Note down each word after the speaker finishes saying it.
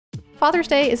Father's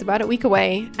Day is about a week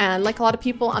away, and like a lot of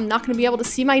people, I'm not going to be able to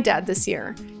see my dad this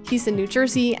year. He's in New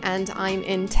Jersey and I'm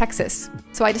in Texas.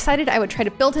 So I decided I would try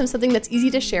to build him something that's easy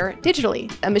to share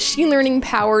digitally, a machine learning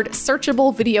powered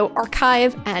searchable video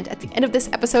archive, and at the end of this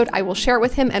episode, I will share it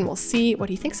with him and we'll see what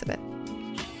he thinks of it.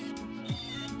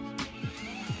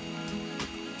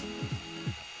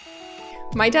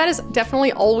 My dad has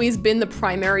definitely always been the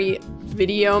primary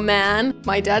video man.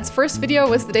 My dad's first video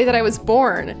was the day that I was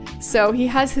born. So he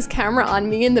has his camera on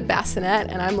me in the bassinet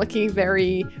and I'm looking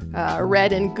very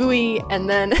red and gooey. And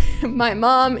then my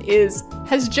mom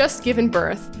has just given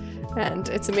birth. And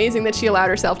it's amazing that she allowed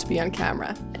herself to be on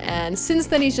camera. And since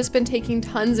then, he's just been taking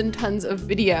tons and tons of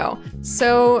video.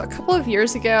 So a couple of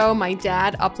years ago, my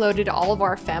dad uploaded all of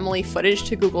our family footage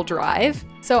to Google Drive.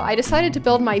 So I decided to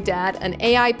build my dad an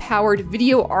AI-powered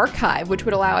video archive, which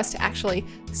would allow us to actually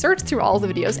search through all the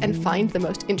videos and find the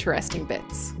most interesting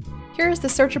bits. Here's the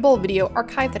searchable video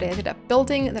archive that I ended up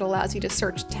building that allows you to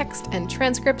search text and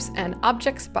transcripts and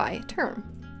objects by term.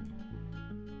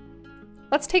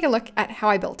 Let's take a look at how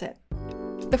I built it.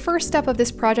 The first step of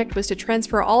this project was to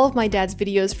transfer all of my dad's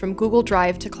videos from Google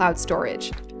Drive to cloud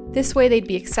storage. This way they'd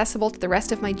be accessible to the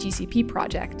rest of my GCP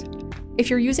project. If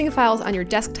you're using files on your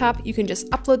desktop, you can just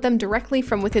upload them directly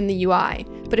from within the UI.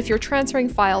 But if you're transferring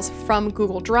files from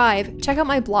Google Drive, check out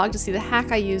my blog to see the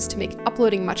hack I used to make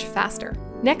uploading much faster.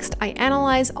 Next, I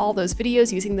analyze all those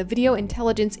videos using the Video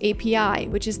Intelligence API,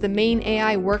 which is the main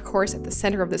AI workhorse at the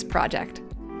center of this project.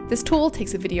 This tool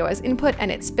takes a video as input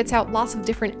and it spits out lots of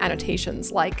different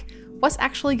annotations, like what's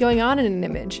actually going on in an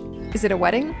image. Is it a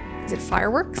wedding? Is it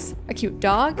fireworks? A cute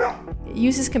dog? It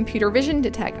uses computer vision to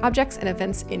tag objects and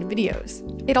events in videos.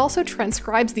 It also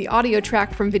transcribes the audio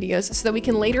track from videos so that we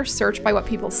can later search by what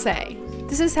people say.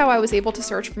 This is how I was able to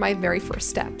search for my very first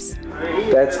steps.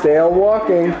 That's Dale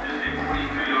walking.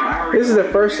 This is the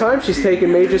first time she's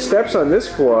taken major steps on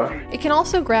this floor. It can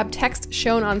also grab text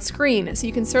shown on screen, so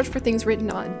you can search for things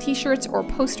written on t-shirts or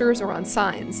posters or on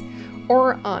signs,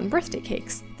 or on birthday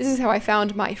cakes. This is how I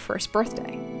found my first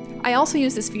birthday. I also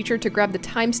used this feature to grab the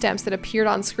timestamps that appeared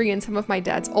on screen in some of my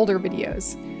dad's older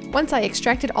videos. Once I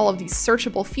extracted all of these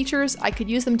searchable features, I could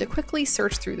use them to quickly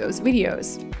search through those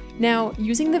videos. Now,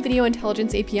 using the Video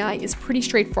Intelligence API is pretty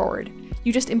straightforward.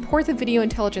 You just import the Video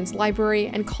Intelligence library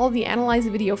and call the Analyze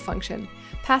Video function,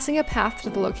 passing a path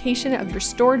to the location of your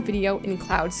stored video in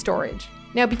cloud storage.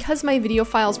 Now, because my video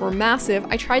files were massive,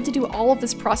 I tried to do all of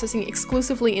this processing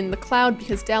exclusively in the cloud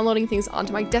because downloading things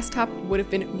onto my desktop would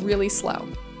have been really slow.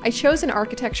 I chose an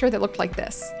architecture that looked like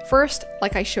this. First,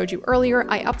 like I showed you earlier,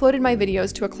 I uploaded my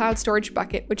videos to a cloud storage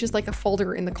bucket, which is like a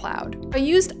folder in the cloud. I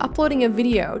used uploading a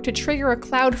video to trigger a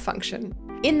cloud function.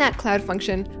 In that cloud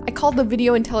function, I called the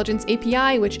Video Intelligence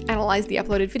API, which analyzed the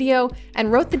uploaded video,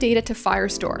 and wrote the data to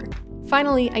Firestore.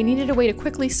 Finally, I needed a way to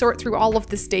quickly sort through all of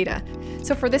this data.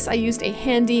 So for this, I used a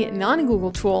handy,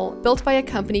 non-Google tool built by a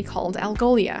company called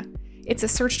Algolia. It's a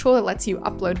search tool that lets you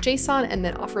upload JSON and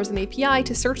then offers an API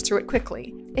to search through it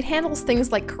quickly. It handles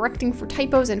things like correcting for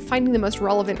typos and finding the most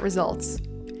relevant results.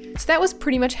 So that was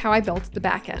pretty much how I built the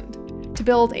backend. To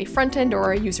build a front end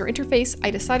or a user interface,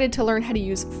 I decided to learn how to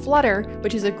use Flutter,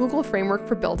 which is a Google framework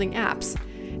for building apps.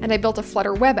 And I built a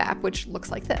Flutter web app, which looks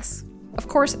like this. Of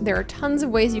course, there are tons of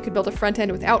ways you could build a front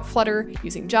end without Flutter,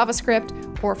 using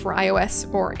JavaScript, or for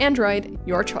iOS or Android,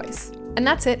 your choice. And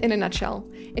that's it in a nutshell.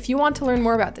 If you want to learn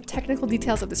more about the technical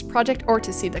details of this project or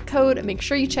to see the code, make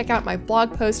sure you check out my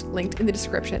blog post linked in the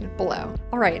description below.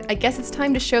 Alright, I guess it's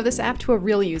time to show this app to a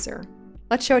real user.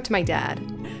 Let's show it to my dad.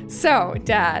 So,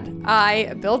 Dad,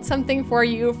 I built something for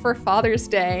you for Father's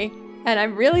Day, and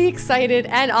I'm really excited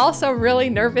and also really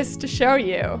nervous to show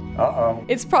you. Uh-oh.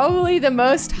 It's probably the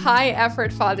most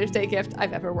high-effort Father's Day gift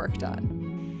I've ever worked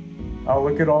on. Oh,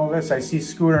 look at all this. I see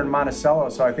Scooter and Monticello,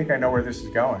 so I think I know where this is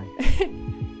going.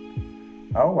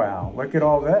 Oh, wow. Look at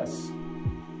all this.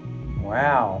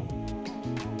 Wow.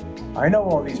 I know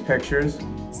all these pictures.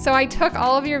 So I took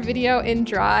all of your video in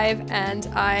Drive and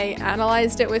I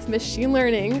analyzed it with machine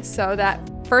learning so that,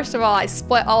 first of all, I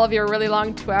split all of your really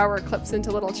long 2-hour clips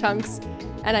into little chunks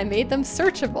and I made them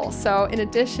searchable. So in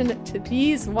addition to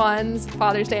these ones,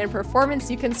 Father's Day and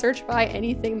Performance, you can search by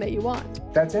anything that you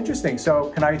want. That's interesting. So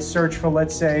can I search for,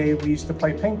 let's say, we used to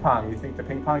play ping pong. You think the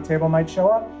ping pong table might show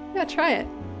up? Yeah, try it.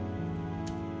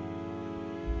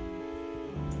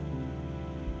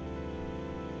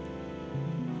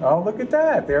 Oh, look at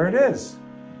that. There it is.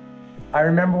 I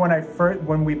remember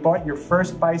when we bought your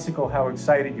first bicycle, how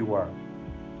excited you were.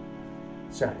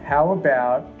 So how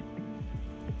about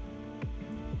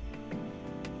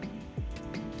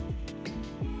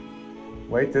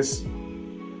wait, this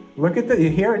Look at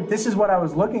here. This is what I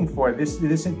was looking for. This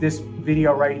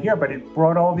video right here, but it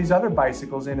brought all these other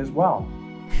bicycles in as well.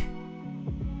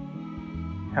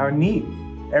 How neat.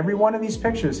 Every one of these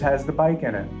pictures has the bike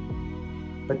in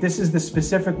it. But this is the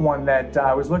specific one that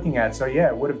I was looking at. So yeah,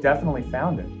 it would have definitely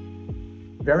found it.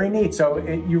 Very neat. So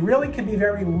you really can be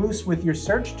very loose with your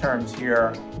search terms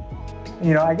here.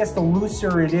 You know, I guess the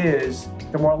looser it is,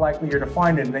 the more likely you're to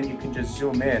find it, and then you can just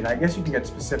zoom in. I guess you can get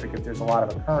specific if there's a lot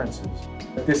of occurrences.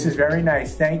 But this is very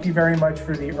nice. Thank you very much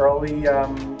for the early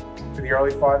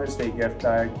Father's Day gift.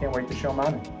 I can't wait to show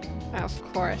Mommy. Of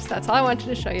course, that's all I wanted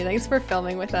to show you. Thanks for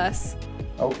filming with us.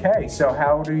 Okay, so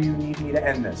how do you need me to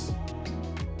end this?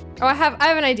 Oh, I have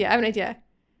an idea.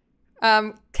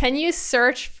 Can you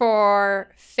search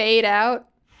for fade out?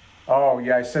 Oh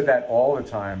yeah, I said that all the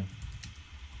time.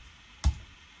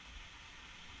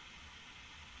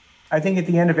 I think at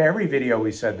the end of every video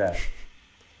we said that.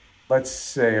 Let's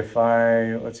see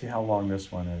let's see how long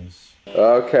this one is.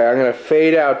 Okay, I'm gonna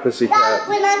fade out, Pussycat. No,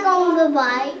 we're not going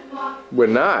goodbye. We're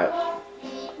not?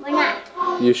 We're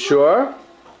not. You sure?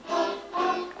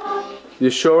 You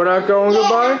sure we're not going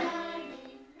goodbye?